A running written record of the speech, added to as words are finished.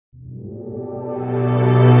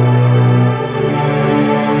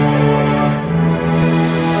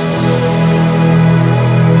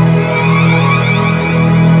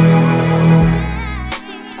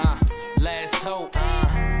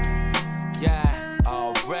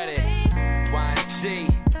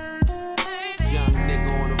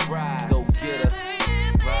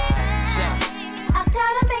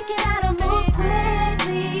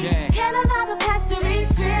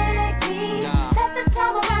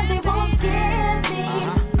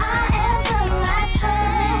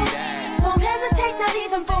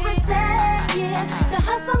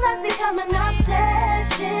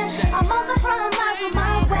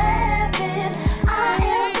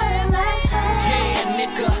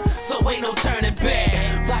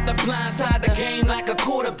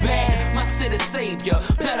behavior.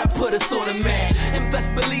 Better put us on the map. And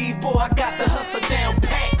best believe, boy, I got the hustle down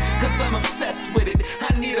packed. Cause I'm obsessed with it.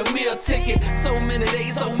 I need a meal ticket. So many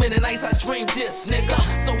days, so many nights I stream this, nigga.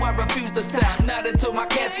 So I refuse to stop, not until my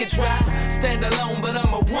casket drop. Stand alone, but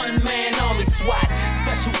I'm a one-man army SWAT.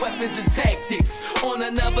 Special weapons and tactics on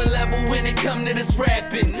another level when it come to this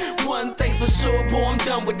rapping. One thing's for sure, boy, I'm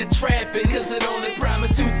done with the trapping. Cause it only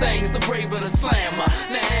promised two things, the brave and the slammer.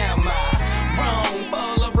 Now am I wrong for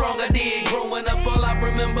all the wrong I did? Growing up, all I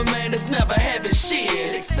remember, man, is never having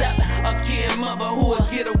shit. Except a kid mother who would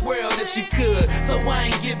get a world if she could. So I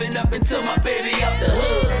ain't giving up until my baby out the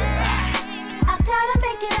hood. I gotta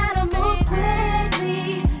make it out and move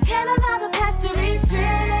quickly. Can't allow the past to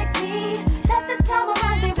restrict me. Let this time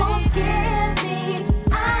around, they won't skip me.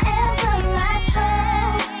 I am the last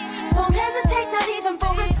hope. Don't hesitate, not even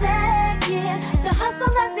for a second. The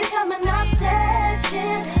hustle has become an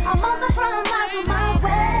obsession. I'm on the front lines with my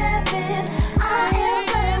weapon. I am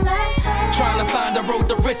the last hope. Trying to find the road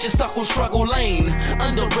to riches, stuck on struggle lane.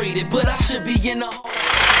 Underrated, but I should be in the.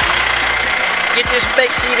 Get this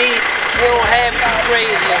big CD. You don't have to be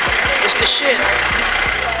crazy. It's the shit.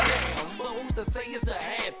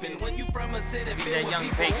 Yeah, young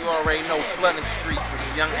Big, you already know, flooding streets is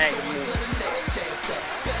a young active move.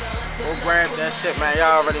 Go grab that shit, man.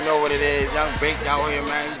 Y'all already know what it is. Young Big out here,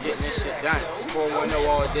 man. You getting this shit done. 410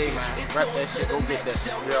 all day, man. Rep that shit, go get that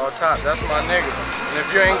shit. Yeah, on top, that's my nigga. And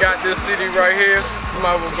if you ain't got this CD right here, you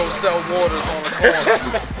might as well go sell waters on the corner.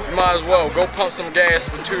 You might as well go pump some gas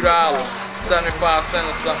for $2. 75 cents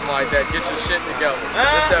or something like that. Get your shit together.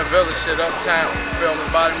 It's that village shit uptown. You feel me?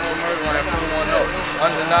 Baltimore Murder Land 410.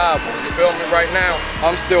 Undeniable. You feel me? Right now,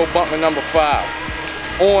 I'm still bumping number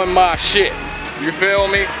 5. On my shit. You feel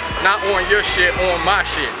me? Not on your shit, on my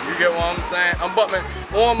shit. You get what I'm saying? I'm bumping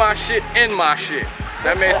on my shit, in my shit.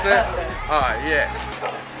 That makes sense? Alright, yeah.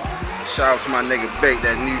 Shout out to my nigga Big,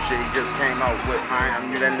 that new shit he just came out with, man. I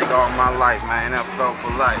knew that nigga all my life, man. That felt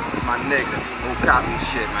for life. My nigga, don't copy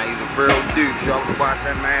shit, man. He's a real dude. Y'all can watch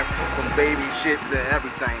that man from baby shit to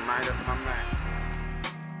everything, man. That's my man.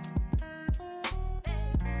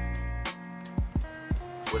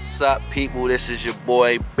 What's up, people? This is your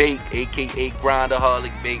boy Bake, aka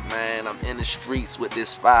Grindaholic Bake, man. I'm in the streets with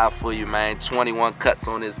this 5 for you, man. 21 cuts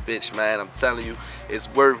on this bitch, man. I'm telling you, it's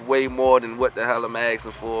worth way more than what the hell I'm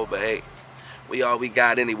asking for. But hey, we all we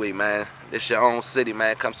got anyway, man. This your own city,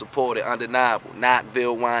 man. Come support it. Undeniable.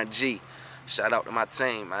 Knoxville, YG. Shout out to my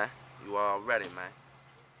team, man. You all ready, man.